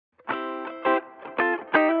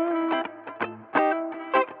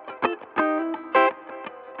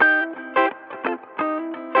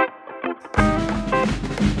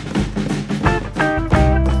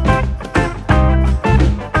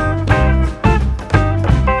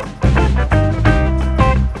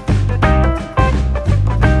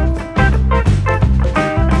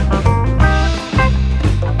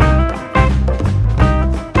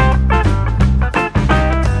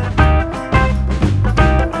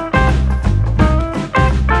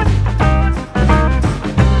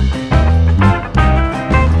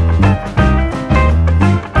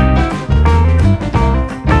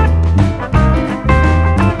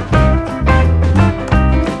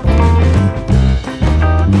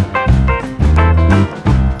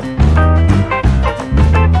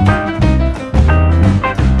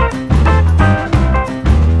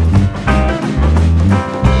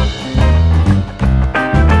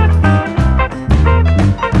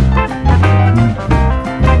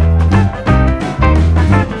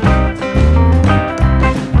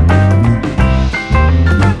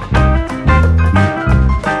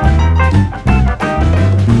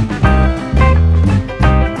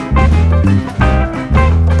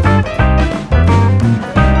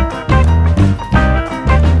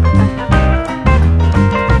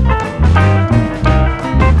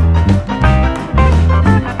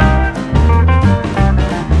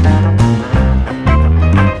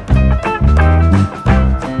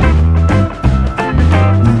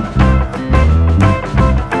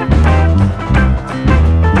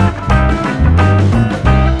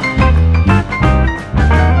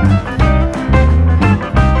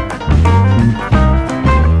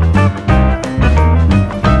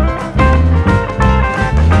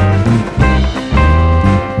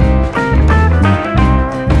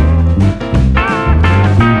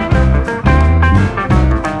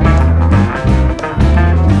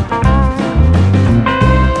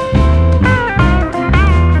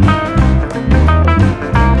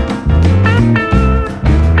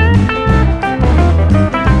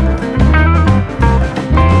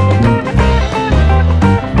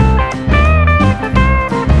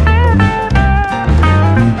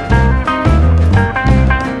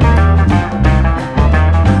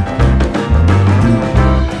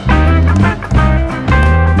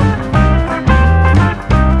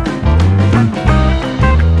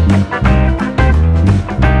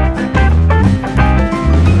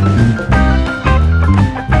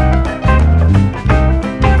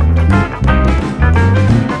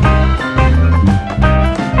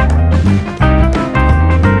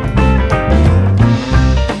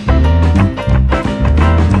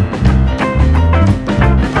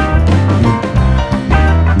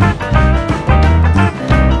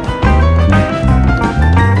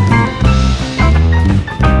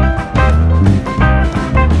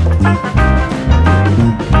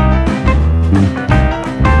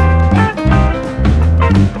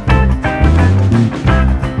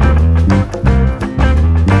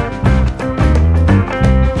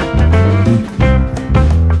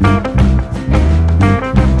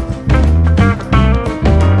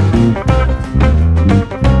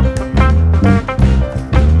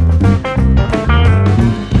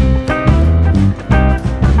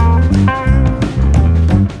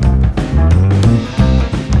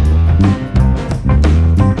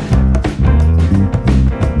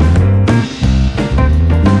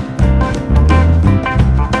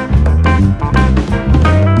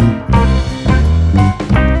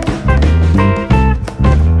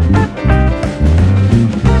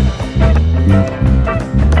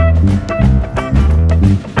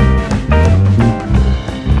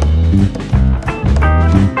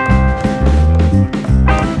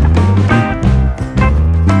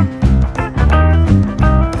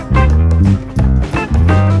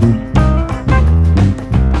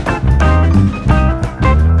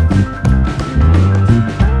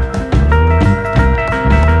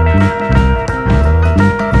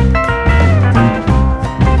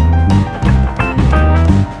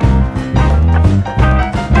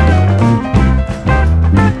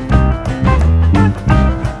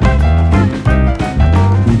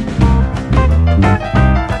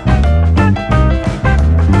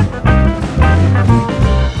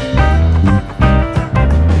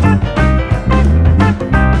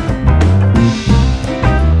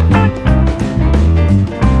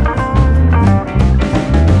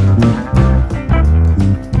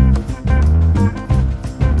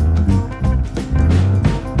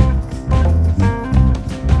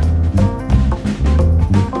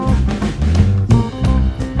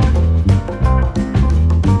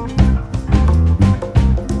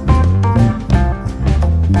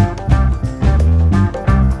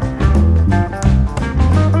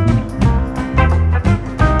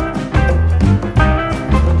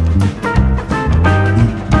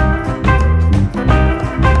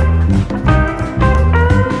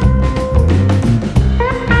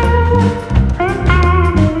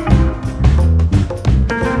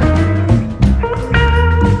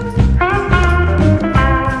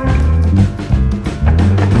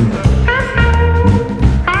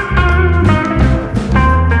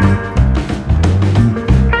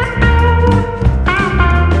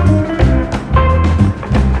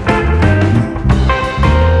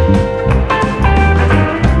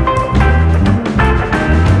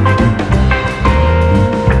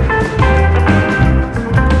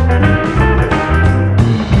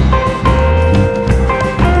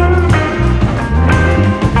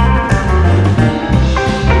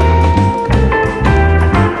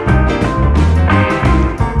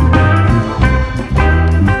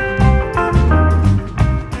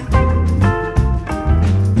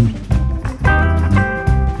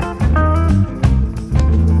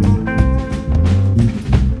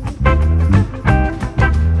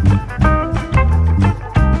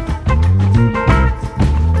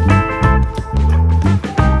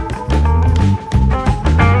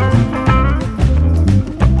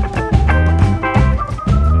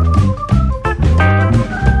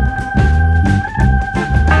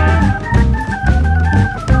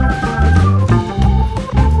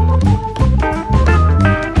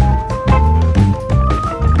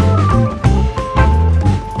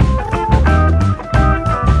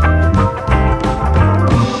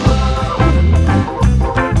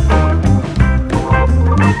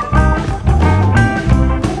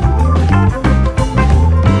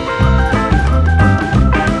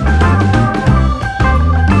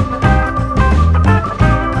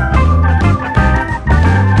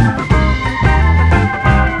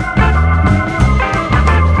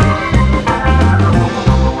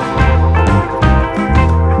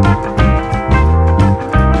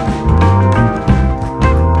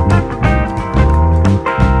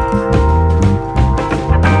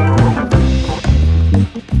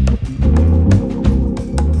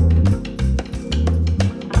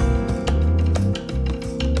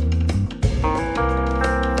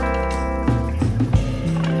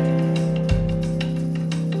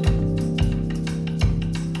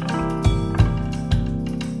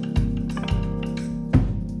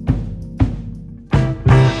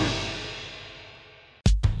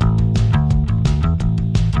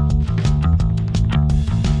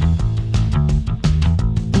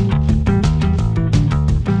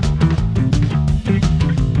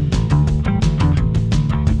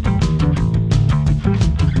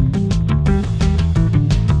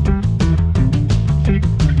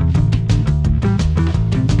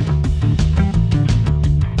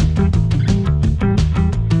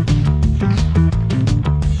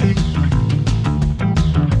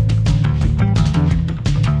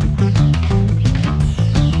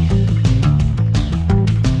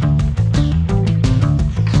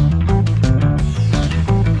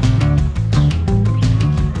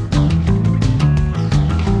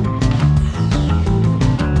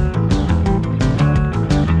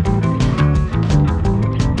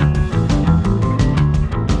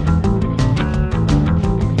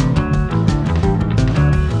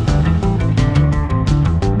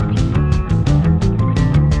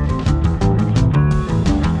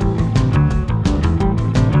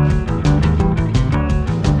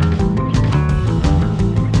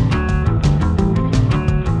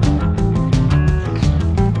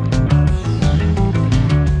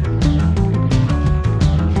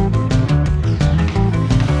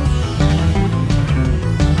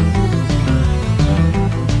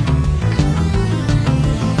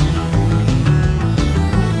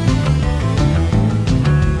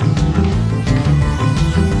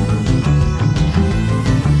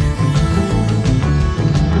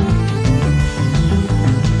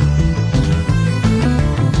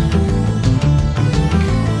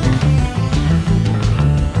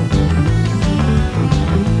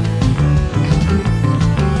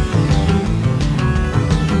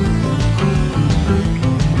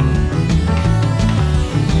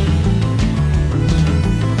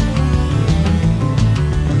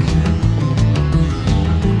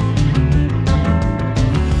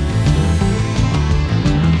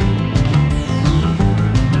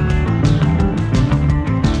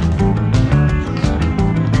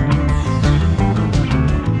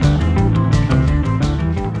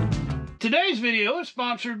video is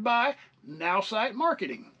sponsored by NowSite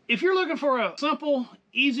Marketing. If you're looking for a simple,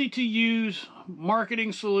 easy to use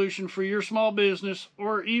marketing solution for your small business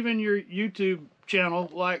or even your YouTube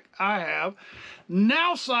channel like I have,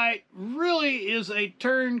 NowSite really is a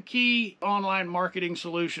turnkey online marketing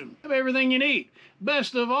solution. They have everything you need.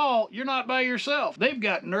 Best of all, you're not by yourself. They've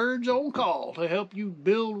got nerds on call to help you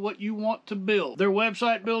build what you want to build. Their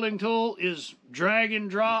website building tool is drag and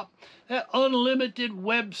drop. Unlimited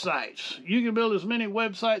websites. You can build as many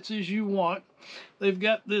websites as you want. They've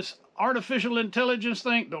got this artificial intelligence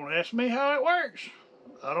thing. Don't ask me how it works.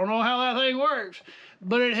 I don't know how that thing works,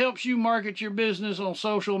 but it helps you market your business on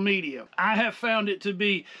social media. I have found it to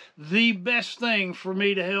be the best thing for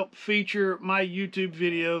me to help feature my YouTube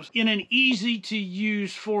videos in an easy to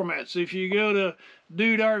use format. So if you go to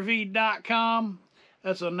dudrv.com,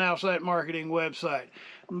 that's a NowSite marketing website.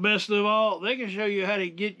 Best of all, they can show you how to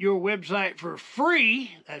get your website for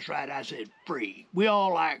free. That's right, I said free. We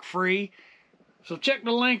all like free. So check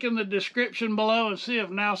the link in the description below and see if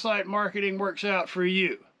NowSite Marketing works out for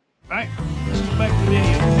you. All right, let's get back to the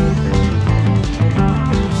video.